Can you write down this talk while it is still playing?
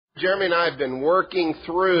Jeremy and I have been working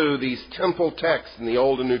through these temple texts in the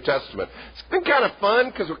Old and New Testament. It's been kind of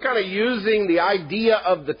fun because we're kind of using the idea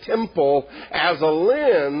of the temple as a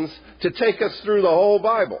lens to take us through the whole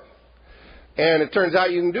Bible. And it turns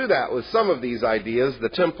out you can do that with some of these ideas. The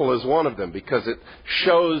temple is one of them because it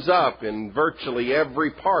shows up in virtually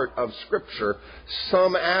every part of Scripture.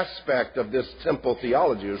 Some aspect of this temple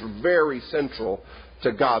theology is very central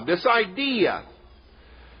to God. This idea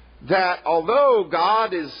that although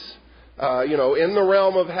God is, in the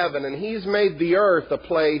realm of heaven and He's made the earth a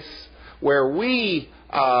place where we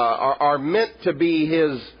are meant to be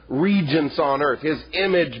His regents on earth, His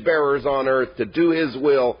image bearers on earth, to do His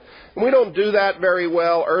will. And we don't do that very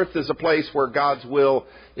well. Earth is a place where God's will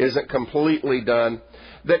isn't completely done.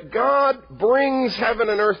 That God brings heaven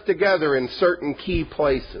and earth together in certain key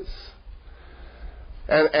places.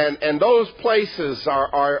 And those places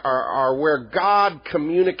are where God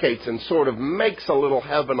communicates and sort of makes a little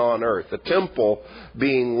heaven on earth, the temple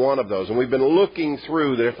being one of those. And we've been looking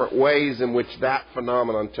through the different ways in which that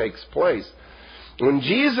phenomenon takes place. When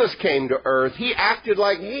Jesus came to earth, He acted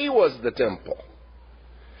like He was the temple.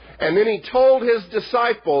 And then He told His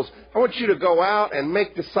disciples, I want you to go out and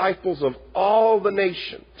make disciples of all the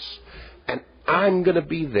nations. And I'm going to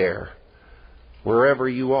be there wherever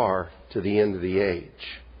you are to the end of the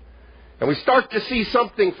age. And we start to see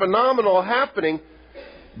something phenomenal happening.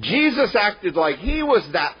 Jesus acted like He was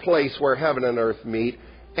that place where heaven and earth meet.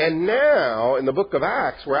 And now, in the book of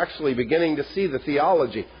Acts, we're actually beginning to see the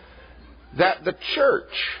theology that the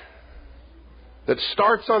church that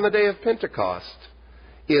starts on the day of Pentecost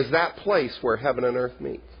is that place where heaven and earth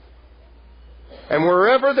meet. And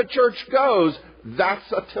wherever the church goes,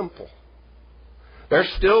 that's a temple. There's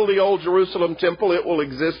still the old Jerusalem temple. It will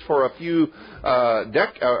exist for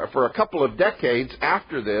for a couple of decades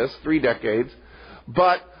after this, 3 decades.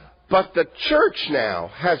 But the church now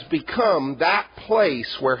has become that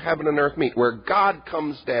place where heaven and earth meet, where God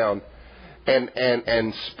comes down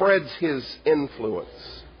and spreads His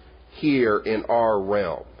influence here in our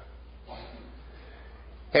realm.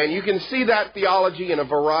 And you can see that theology in a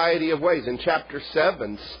variety of ways. In chapter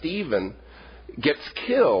 7, Stephen gets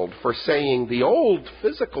killed for saying the old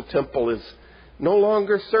physical temple is no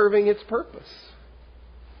longer serving its purpose.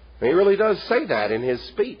 And he really does say that in his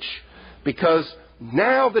speech, because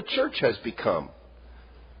now the church has become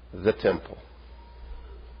the temple.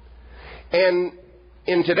 And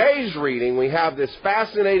in today's reading, we have this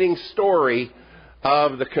fascinating story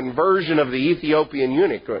of the conversion of the Ethiopian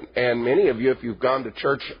eunuch. And many of you, if you've gone to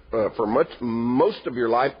church for most of your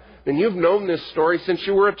life, then you've known this story since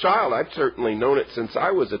you were a child. I've certainly known it since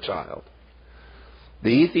I was a child. The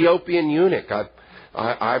Ethiopian eunuch.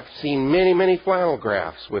 I've seen many, many flannel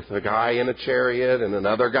graphs with a guy in a chariot and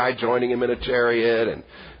another guy joining him in a chariot, and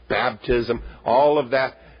baptism, all of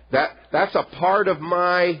that. That's a part of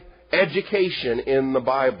my education in the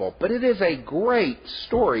Bible. But it is a great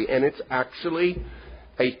story, and it's actually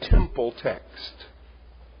a temple text.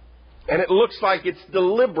 And it looks like it's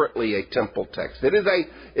deliberately a temple text. It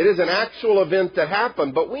is an actual event that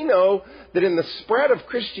happened, but we know that in the spread of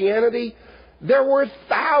Christianity, there were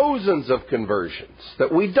thousands of conversions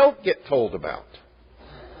that we don't get told about.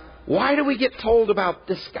 Why do we get told about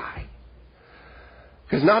this guy?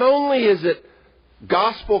 Because not only is it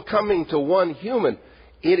gospel coming to one human,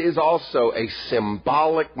 it is also a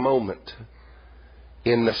symbolic moment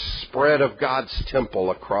in the spread of God's temple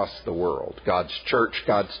across the world. God's church,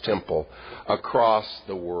 God's temple across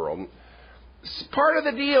the world. Part of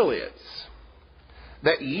the deal is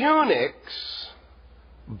that eunuchs,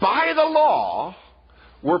 by the law,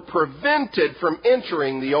 were prevented from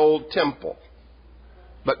entering the old temple.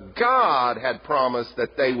 But God had promised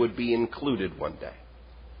that they would be included one day.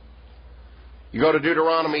 You go to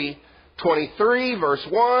Deuteronomy 23, verse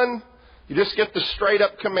 1, you just get the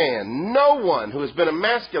straight-up command. No one who has been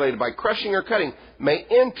emasculated by crushing or cutting may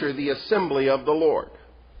enter the assembly of the Lord.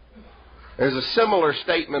 There's a similar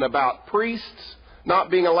statement about priests not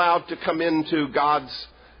being allowed to come into God's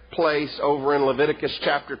place over in Leviticus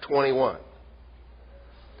chapter 21.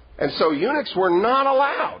 And so eunuchs were not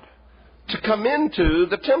allowed to come into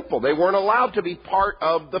the temple. They weren't allowed to be part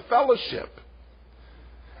of the fellowship.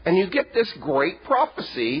 And you get this great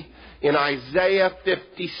prophecy in Isaiah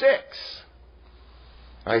 56.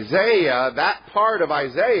 Isaiah, that part of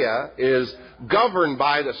Isaiah is governed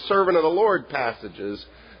by the servant of the Lord passages,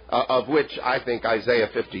 of which I think Isaiah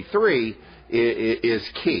 53 is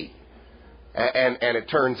key. And it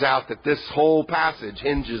turns out that this whole passage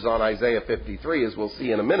hinges on Isaiah 53, as we'll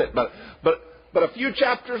see in a minute. But But a few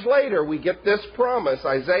chapters later, we get this promise,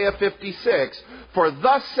 Isaiah 56, "For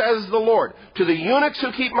thus says the Lord, to the eunuchs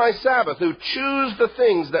who keep my Sabbath, who choose the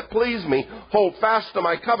things that please me, hold fast to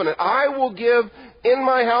my covenant, I will give in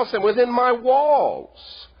my house and within my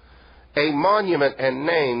walls a monument and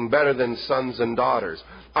name better than sons and daughters.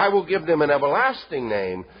 I will give them an everlasting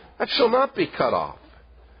name that shall not be cut off.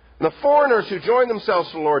 And the foreigners who join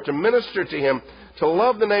themselves to the Lord to minister to Him, to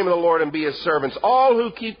love the name of the Lord and be His servants, all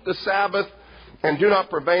who keep the Sabbath and do not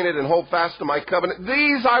profane it and hold fast to my covenant,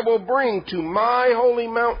 these I will bring to my holy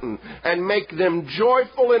mountain and make them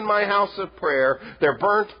joyful in my house of prayer. Their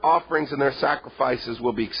burnt offerings and their sacrifices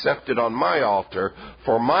will be accepted on my altar,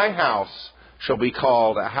 for my house shall be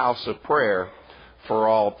called a house of prayer for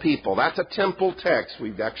all people." That's a temple text.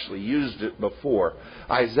 We've actually used it before.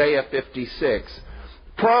 Isaiah 56,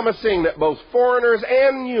 promising that both foreigners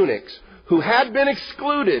and eunuchs who had been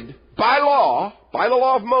excluded by law, by the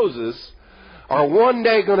law of Moses, are one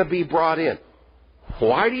day going to be brought in.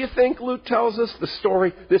 Why do you think Luke tells us the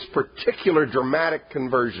story, this particular dramatic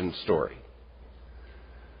conversion story?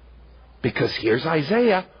 Because here's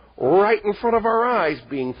Isaiah right in front of our eyes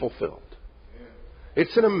being fulfilled.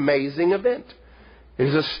 It's an amazing event.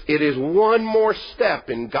 It is one more step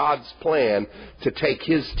in God's plan to take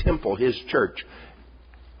His temple, His church,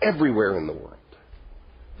 everywhere in the world.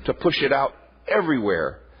 To push it out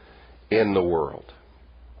everywhere in the world.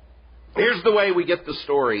 Here's the way we get the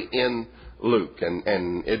story in Luke.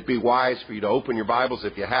 And it'd be wise for you to open your Bibles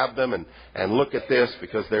if you have them and look at this,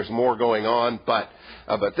 because there's more going on. But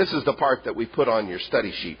this is the part that we put on your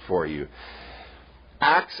study sheet for you.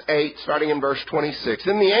 Acts 8, starting in verse 26.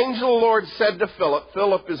 "Then the angel of the Lord said to Philip,"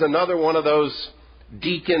 Philip is another one of those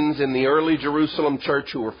deacons in the early Jerusalem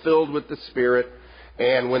church who were filled with the Spirit.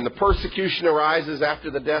 And when the persecution arises after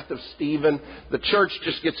the death of Stephen, the church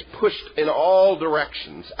just gets pushed in all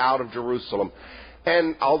directions out of Jerusalem.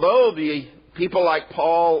 And although the people like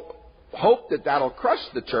Paul hope that that'll crush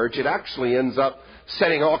the church, it actually ends up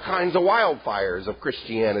setting all kinds of wildfires of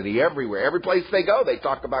Christianity everywhere. Every place they go, they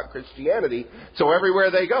talk about Christianity. So everywhere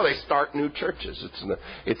they go, they start new churches.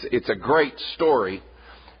 It's a great story.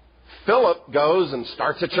 Philip goes and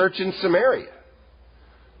starts a church in Samaria,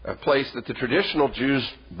 a place that the traditional Jews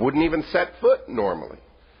wouldn't even set foot normally.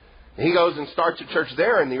 He goes and starts a church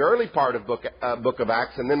there in the early part of book of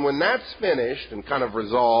Acts. And then when that's finished and kind of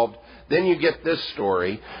resolved, then you get this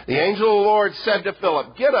story. "The angel of the Lord said to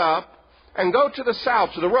Philip, 'Get up and go to the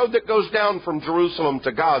south, to the road that goes down from Jerusalem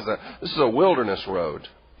to Gaza.'" This is a wilderness road.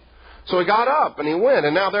 So he got up and he went.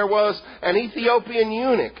 And now there was an Ethiopian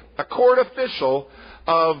eunuch, a court official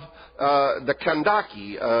of the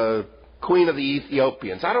Kandake, queen of the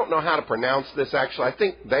Ethiopians. I don't know how to pronounce this, actually. I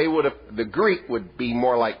think the Greek would be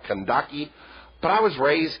more like Kandake. But I was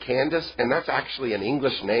raised Candace, and that's actually an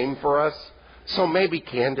English name for us. So maybe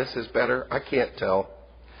Candace is better. I can't tell.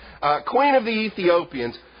 Queen of the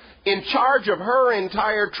Ethiopians, in charge of her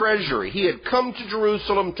entire treasury. He had come to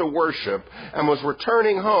Jerusalem to worship and was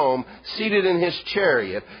returning home, seated in his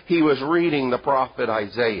chariot. He was reading the prophet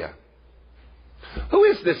Isaiah. Who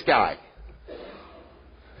is this guy?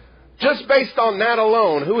 Just based on that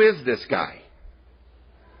alone, who is this guy?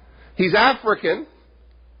 He's African.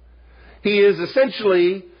 He is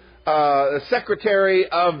essentially the secretary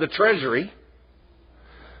of the treasury.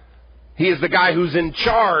 He is the guy who's in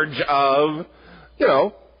charge of,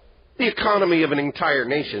 the economy of an entire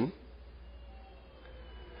nation.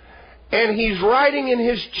 And he's riding in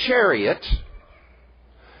his chariot.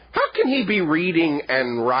 How can he be reading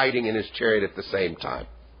and riding in his chariot at the same time?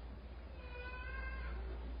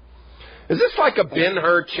 Is this like a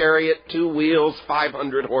Ben-Hur chariot, 2 wheels,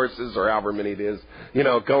 500 horses, or however many it is,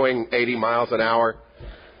 going 80 miles an hour?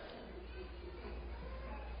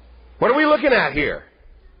 What are we looking at here?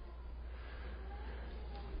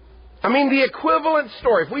 I mean, the equivalent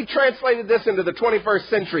story, if we translated this into the 21st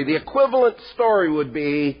century, the equivalent story would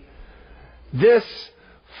be this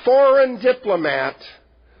foreign diplomat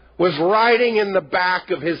was riding in the back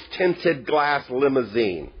of his tinted glass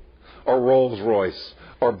limousine, or Rolls Royce,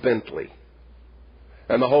 or Bentley.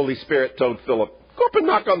 And the Holy Spirit told Philip, "Go up and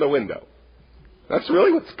knock on the window." That's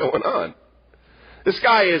really what's going on. This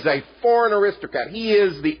guy is a foreign aristocrat. He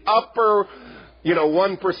is the upper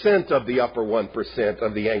 1% of the upper 1%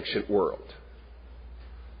 of the ancient world.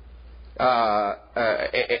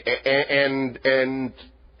 And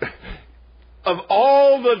of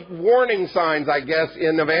all the warning signs, I guess,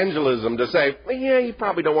 in evangelism to say, you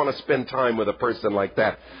probably don't want to spend time with a person like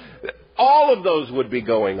that. All of those would be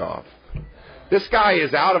going off. This guy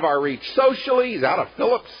is out of our reach socially. He's out of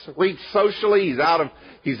Philip's reach socially.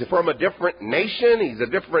 He's from a different nation. He's a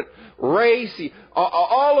different race.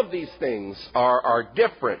 All of these things are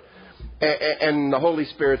different. And the Holy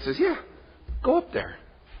Spirit says, yeah, go up there.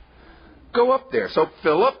 Go up there. So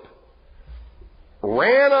Philip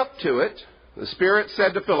ran up to it. The Spirit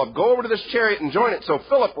said to Philip, go over to this chariot and join it. So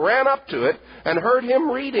Philip ran up to it and heard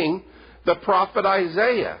him reading the prophet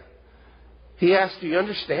Isaiah. He asked, do you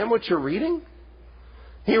understand what you're reading?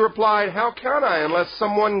 He replied, how can I unless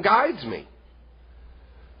someone guides me?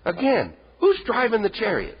 Again, who's driving the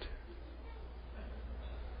chariot?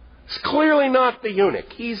 It's clearly not the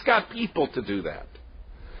eunuch. He's got people to do that.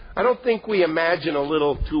 I don't think we imagine a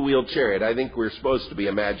little two-wheeled chariot. I think we're supposed to be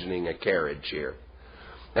imagining a carriage here.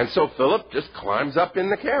 And so Philip just climbs up in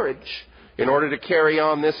the carriage in order to carry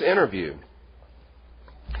on this interview.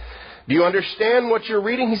 Do you understand what you're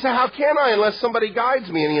reading? He said, how can I unless somebody guides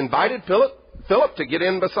me? And he invited Philip to get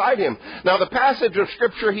in beside him. Now the passage of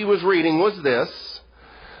Scripture he was reading was this.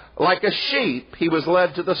 Like a sheep, he was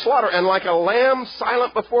led to the slaughter, and like a lamb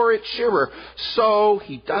silent before its shearer, so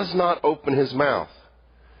he does not open his mouth.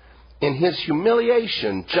 In his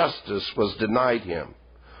humiliation, justice was denied him.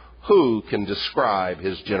 Who can describe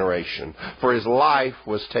his generation? For his life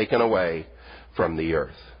was taken away from the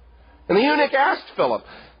earth. And the eunuch asked Philip,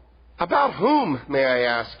 about whom, may I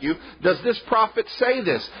ask you, does this prophet say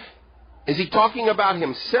this? Is he talking about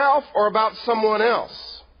himself or about someone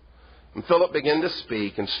else? And Philip began to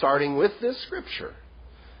speak, and starting with this scripture,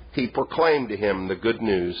 he proclaimed to him the good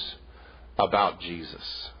news about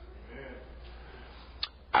Jesus.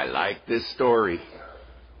 I like this story.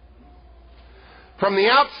 From the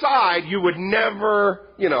outside, you would never,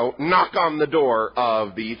 knock on the door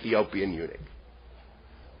of the Ethiopian eunuch.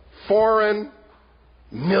 Foreign,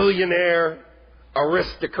 millionaire,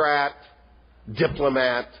 aristocrat,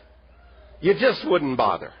 diplomat. You just wouldn't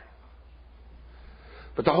bother.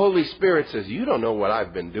 But the Holy Spirit says, you don't know what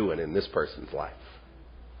I've been doing in this person's life.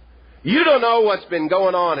 You don't know what's been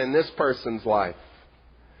going on in this person's life.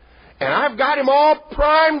 And I've got him all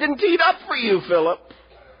primed and teed up for you, Philip.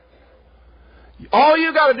 All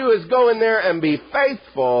you got to do is go in there and be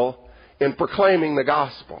faithful in proclaiming the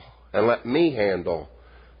gospel. And let me handle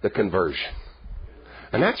the conversion.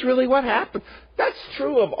 And that's really what happened. That's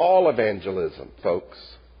true of all evangelism, folks.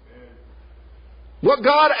 What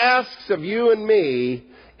God asks of you and me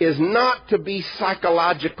is not to be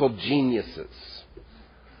psychological geniuses,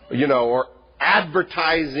 or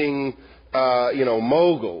advertising,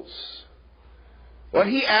 moguls. What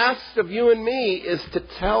He asks of you and me is to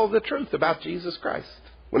tell the truth about Jesus Christ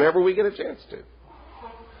whenever we get a chance to.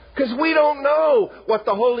 Because we don't know what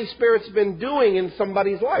the Holy Spirit's been doing in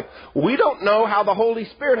somebody's life. We don't know how the Holy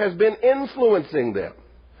Spirit has been influencing them.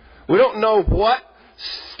 We don't know what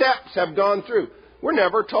steps have gone through. We're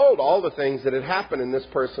never told all the things that had happened in this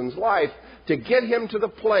person's life to get him to the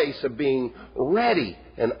place of being ready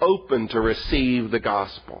and open to receive the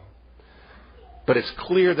gospel. But it's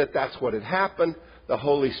clear that that's what had happened. The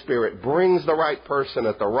Holy Spirit brings the right person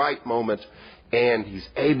at the right moment, and He's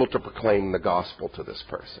able to proclaim the gospel to this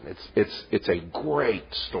person. It's a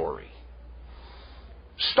great story.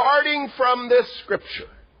 Starting from this scripture,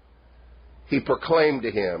 He proclaimed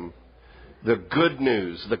to him the good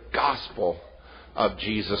news, the gospel of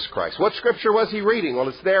Jesus Christ. What scripture was he reading? Well,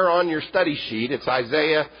 it's there on your study sheet. It's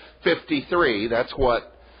Isaiah 53. That's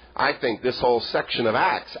what I think this whole section of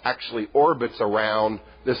Acts actually orbits around,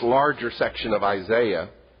 this larger section of Isaiah,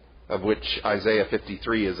 of which Isaiah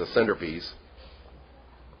 53 is a centerpiece.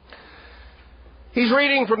 He's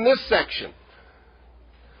reading from this section.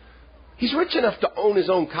 He's rich enough to own his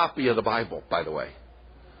own copy of the Bible, by the way.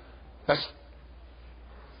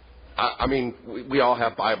 We all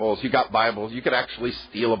have Bibles. You got Bibles. You could actually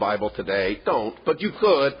steal a Bible today. Don't, but you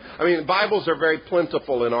could. Bibles are very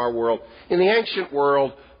plentiful in our world. In the ancient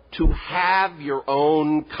world, to have your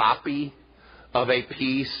own copy of a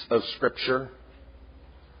piece of Scripture,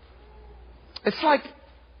 it's like,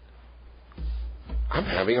 I'm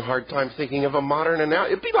having a hard time thinking of a modern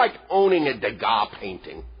analogy. It'd be like owning a Degas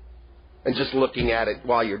painting and just looking at it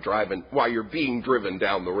while you're being driven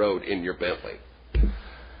down the road in your Bentley.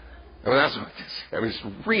 That's what it's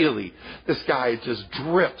really, this guy just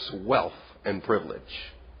drips wealth and privilege.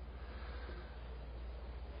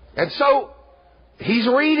 And so, he's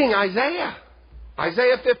reading Isaiah.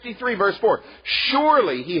 Isaiah 53 verse 4.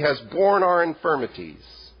 Surely He has borne our infirmities,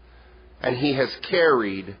 and He has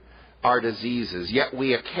carried our diseases. Yet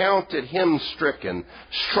we accounted Him stricken,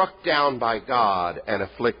 struck down by God, and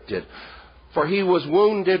afflicted. For He was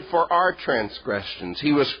wounded for our transgressions.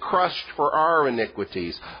 He was crushed for our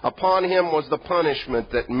iniquities. Upon Him was the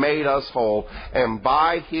punishment that made us whole, and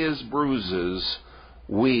by His bruises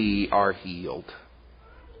we are healed.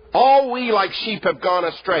 All we like sheep have gone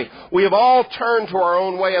astray. We have all turned to our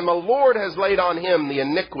own way, and the Lord has laid on Him the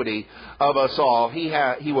iniquity of us all. He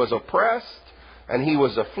was oppressed and He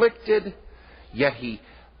was afflicted, yet He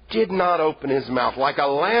did not open His mouth. Like a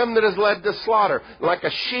lamb that is led to slaughter, like a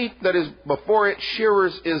sheep that is before its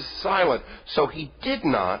shearers is silent, so He did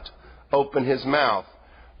not open His mouth.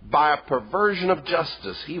 By a perversion of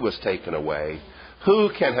justice He was taken away. Who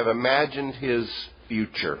can have imagined His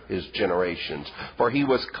future, His generations? For He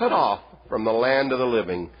was cut off from the land of the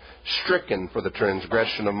living, stricken for the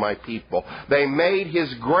transgression of my people. They made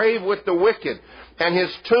His grave with the wicked, and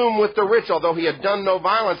His tomb with the rich, although He had done no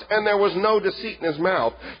violence, and there was no deceit in His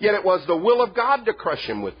mouth. Yet it was the will of God to crush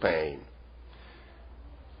Him with pain.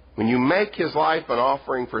 When you make His life an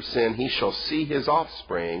offering for sin, He shall see His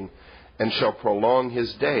offspring, and shall prolong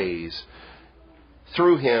His days.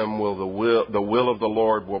 Through Him will the will of the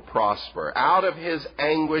Lord will prosper. Out of His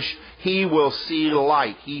anguish He will see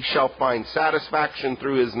light. He shall find satisfaction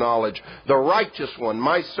through His knowledge. The righteous one,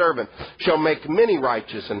 my servant, shall make many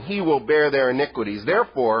righteous, and He will bear their iniquities.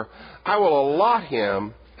 Therefore I will allot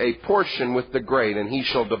him a portion with the great, and he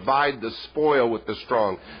shall divide the spoil with the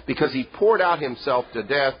strong. Because he poured out himself to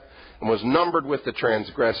death and was numbered with the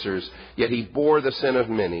transgressors, yet He bore the sin of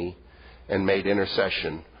many and made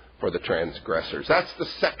intercession for the transgressors. That's the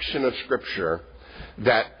section of Scripture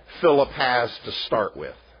that Philip has to start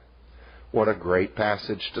with. What a great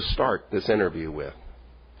passage to start this interview with.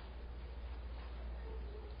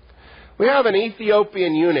 We have an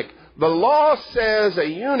Ethiopian eunuch. The law says a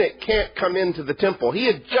eunuch can't come into the temple. He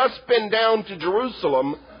had just been down to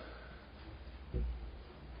Jerusalem.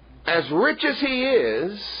 As rich as he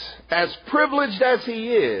is, as privileged as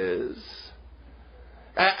he is,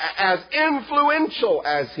 as influential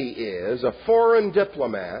as he is, a foreign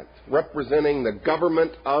diplomat representing the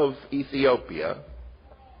government of Ethiopia,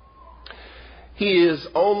 he is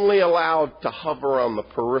only allowed to hover on the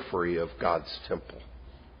periphery of God's temple.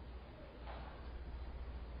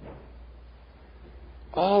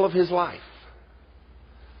 All of his life,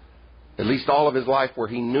 at least all of his life where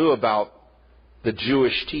he knew about the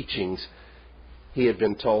Jewish teachings, he had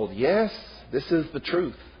been told, yes, this is the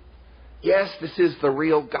truth. Yes, this is the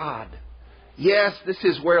real God. Yes, this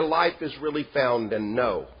is where life is really found. And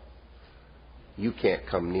no, you can't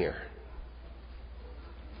come near.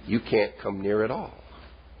 You can't come near at all.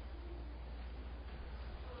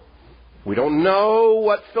 We don't know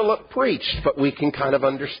what Philip preached, but we can kind of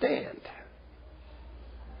understand.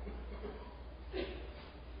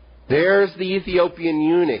 There's the Ethiopian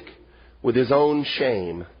eunuch with his own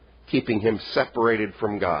shame, keeping him separated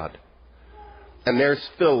from God. And there's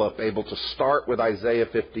Philip able to start with Isaiah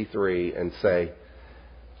 53 and say,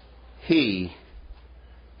 He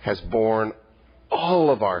has borne all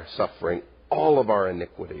of our suffering, all of our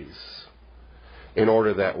iniquities, in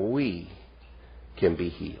order that we can be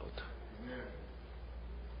healed.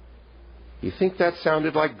 You think that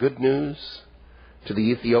sounded like good news to the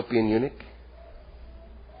Ethiopian eunuch?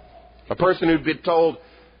 A person who'd been told,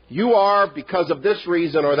 you are, because of this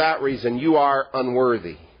reason or that reason, you are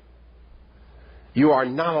unworthy. You are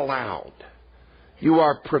not allowed. You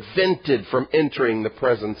are prevented from entering the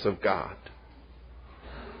presence of God.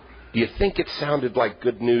 Do you think it sounded like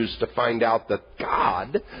good news to find out that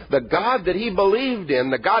God, the God that he believed in,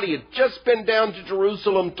 the God he had just been down to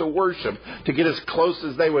Jerusalem to worship, to get as close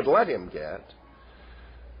as they would let him get,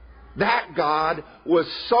 that God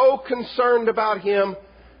was so concerned about him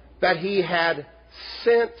that he had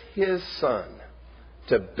sent his Son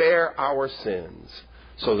to bear our sins,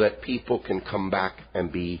 so that people can come back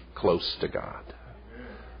and be close to God.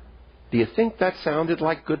 Do you think that sounded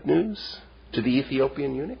like good news to the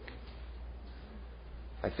Ethiopian eunuch?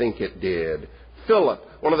 I think it did. Philip,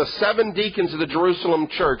 one of the 7 deacons of the Jerusalem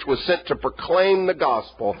church, was sent to proclaim the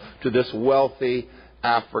gospel to this wealthy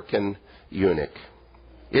African eunuch.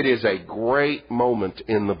 It is a great moment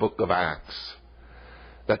in the book of Acts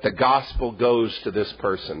that the gospel goes to this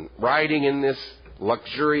person, riding in this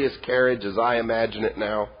luxurious carriage, as I imagine it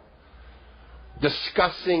now,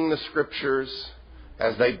 discussing the Scriptures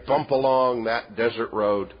as they bump along that desert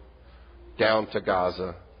road down to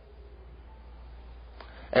Gaza,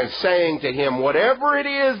 and saying to him, whatever it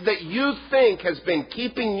is that you think has been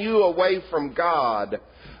keeping you away from God,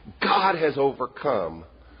 God has overcome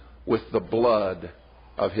with the blood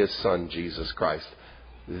of His Son, Jesus Christ.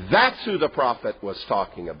 That's who the prophet was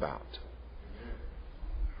talking about.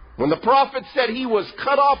 When the prophet said he was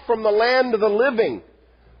cut off from the land of the living,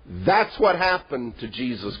 That's what happened to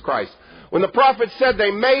Jesus Christ. When the prophet said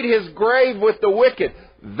they made his grave with the wicked,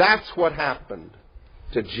 that's what happened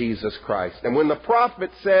to Jesus Christ. And when the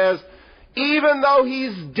prophet says, even though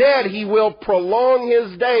he's dead, he will prolong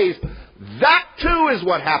his days, that too is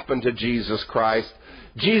what happened to Jesus Christ.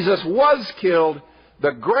 Jesus was killed.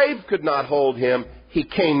 The grave could not hold him. He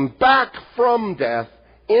came back from death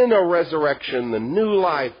in a resurrection, the new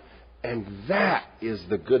life. And that is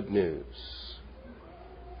the good news.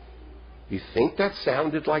 You think that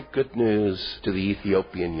sounded like good news to the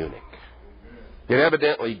Ethiopian eunuch? It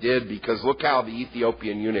evidently did, because look how the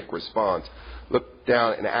Ethiopian eunuch responds. Look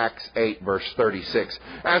down in Acts 8, verse 36.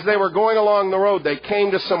 As they were going along the road, they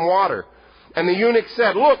came to some water. And the eunuch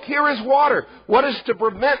said, "Look, here is water. What is to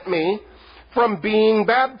prevent me from being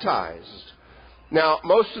baptized?" Now,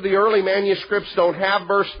 most of the early manuscripts don't have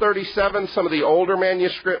verse 37. Some of the older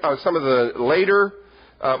manuscripts, some of the later,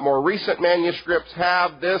 more recent manuscripts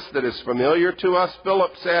have this that is familiar to us.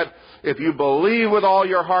 Philip said, "If you believe with all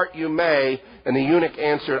your heart, you may." And the eunuch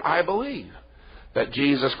answered, "I believe that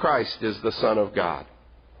Jesus Christ is the Son of God."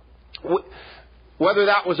 Whether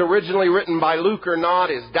that was originally written by Luke or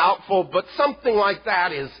not is doubtful, but something like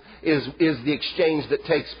that is the exchange that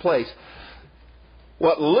takes place.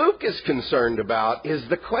 What Luke is concerned about is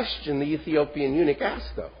the question the Ethiopian eunuch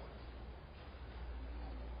asked, though.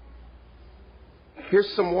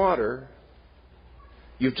 Here's some water.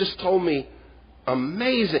 You've just told me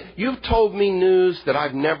amazing. You've told me news that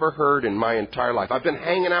I've never heard in my entire life. I've been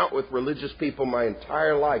hanging out with religious people my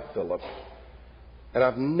entire life, Philip, and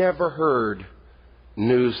I've never heard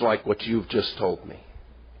news like what you've just told me.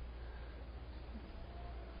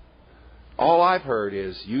 All I've heard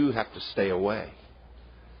is you have to stay away.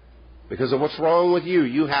 Because of what's wrong with you,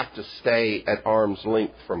 you have to stay at arm's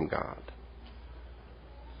length from God.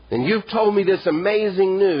 And you've told me this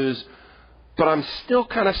amazing news, but I'm still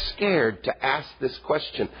kind of scared to ask this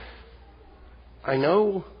question. I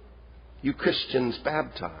know you Christians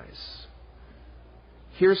baptize.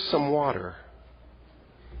 Here's some water.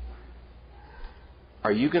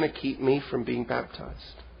 Are you going to keep me from being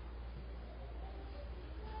baptized?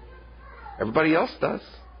 Everybody else does.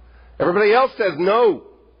 Everybody else says no.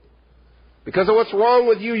 Because of what's wrong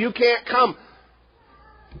with you, you can't come.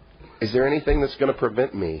 Is there anything that's going to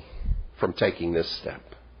prevent me from taking this step?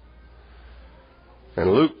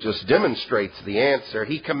 And Luke just demonstrates the answer.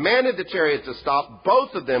 He commanded the chariot to stop.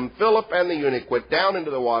 Both of them, Philip and the eunuch, went down into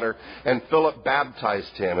the water, and Philip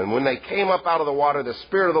baptized him. And when they came up out of the water, the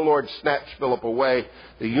Spirit of the Lord snatched Philip away.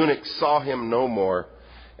 The eunuch saw him no more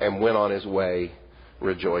and went on his way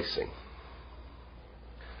rejoicing.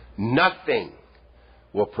 Nothing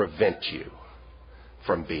will prevent you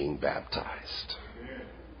from being baptized.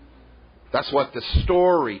 That's what the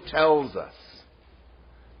story tells us.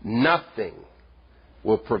 Nothing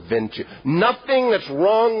will prevent you. Nothing that's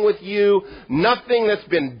wrong with you, nothing that's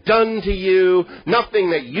been done to you, nothing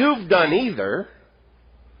that you've done either,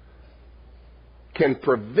 can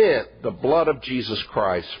prevent the blood of Jesus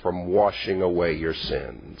Christ from washing away your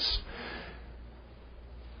sins.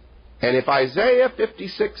 And if Isaiah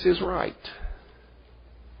 56 is right,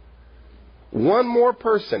 one more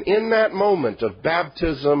person in that moment of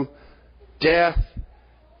baptism, death,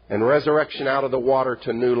 and resurrection out of the water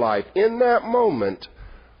to new life, in that moment,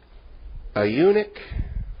 a eunuch,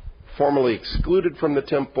 formerly excluded from the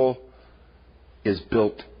temple, is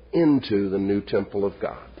built into the new temple of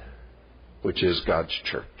God, which is God's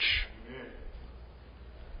church.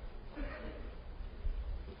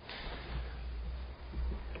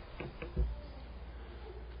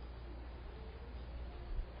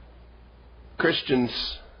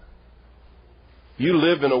 Christians, you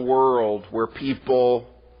live in a world where people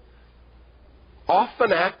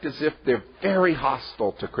often act as if they're very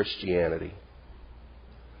hostile to Christianity,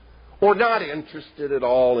 or not interested at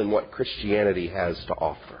all in what Christianity has to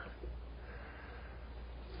offer.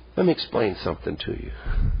 Let me explain something to you.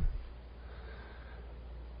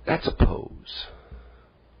 That's a pose.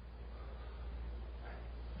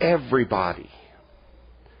 Everybody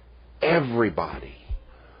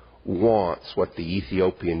wants what the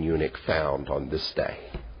Ethiopian eunuch found on this day.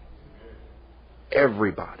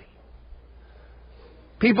 Everybody.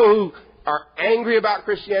 People who are angry about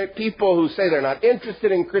Christianity, people who say they're not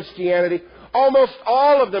interested in Christianity, almost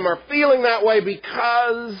all of them are feeling that way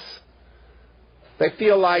because they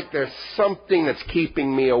feel like there's something that's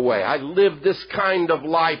keeping me away. I live this kind of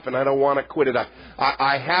life and I don't want to quit it.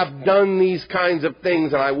 I have done these kinds of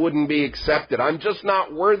things and I wouldn't be accepted. I'm just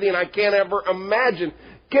not worthy, and I can't ever imagine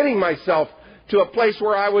getting myself to a place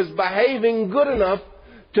where I was behaving good enough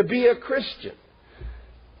to be a Christian.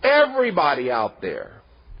 Everybody out there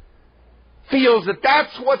feels that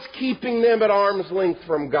that's what's keeping them at arm's length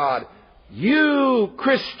from God. You,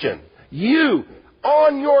 Christian, you,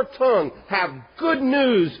 on your tongue, have good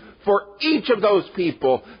news for each of those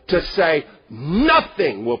people to say,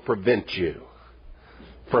 nothing will prevent you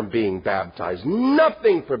from being baptized.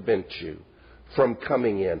 Nothing prevents you from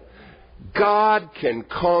coming in. God can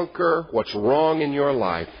conquer what's wrong in your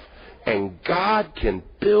life, and God can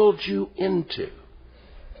build you into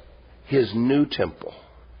His new temple,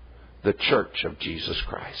 the church of Jesus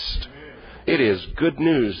Christ. It is good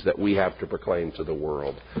news that we have to proclaim to the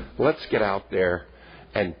world. Let's get out there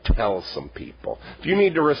and tell some people. If you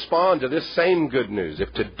need to respond to this same good news,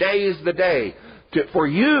 if today is the day for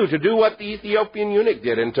you to do what the Ethiopian eunuch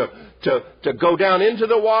did, and to go down into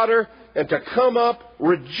the water and to come up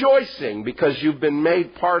rejoicing because you've been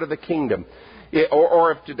made part of the kingdom.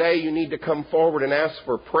 Or if today you need to come forward and ask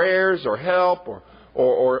for prayers or help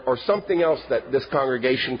or something else that this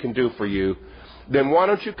congregation can do for you, then why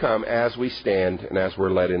don't you come as we stand and as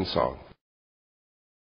we're led in song.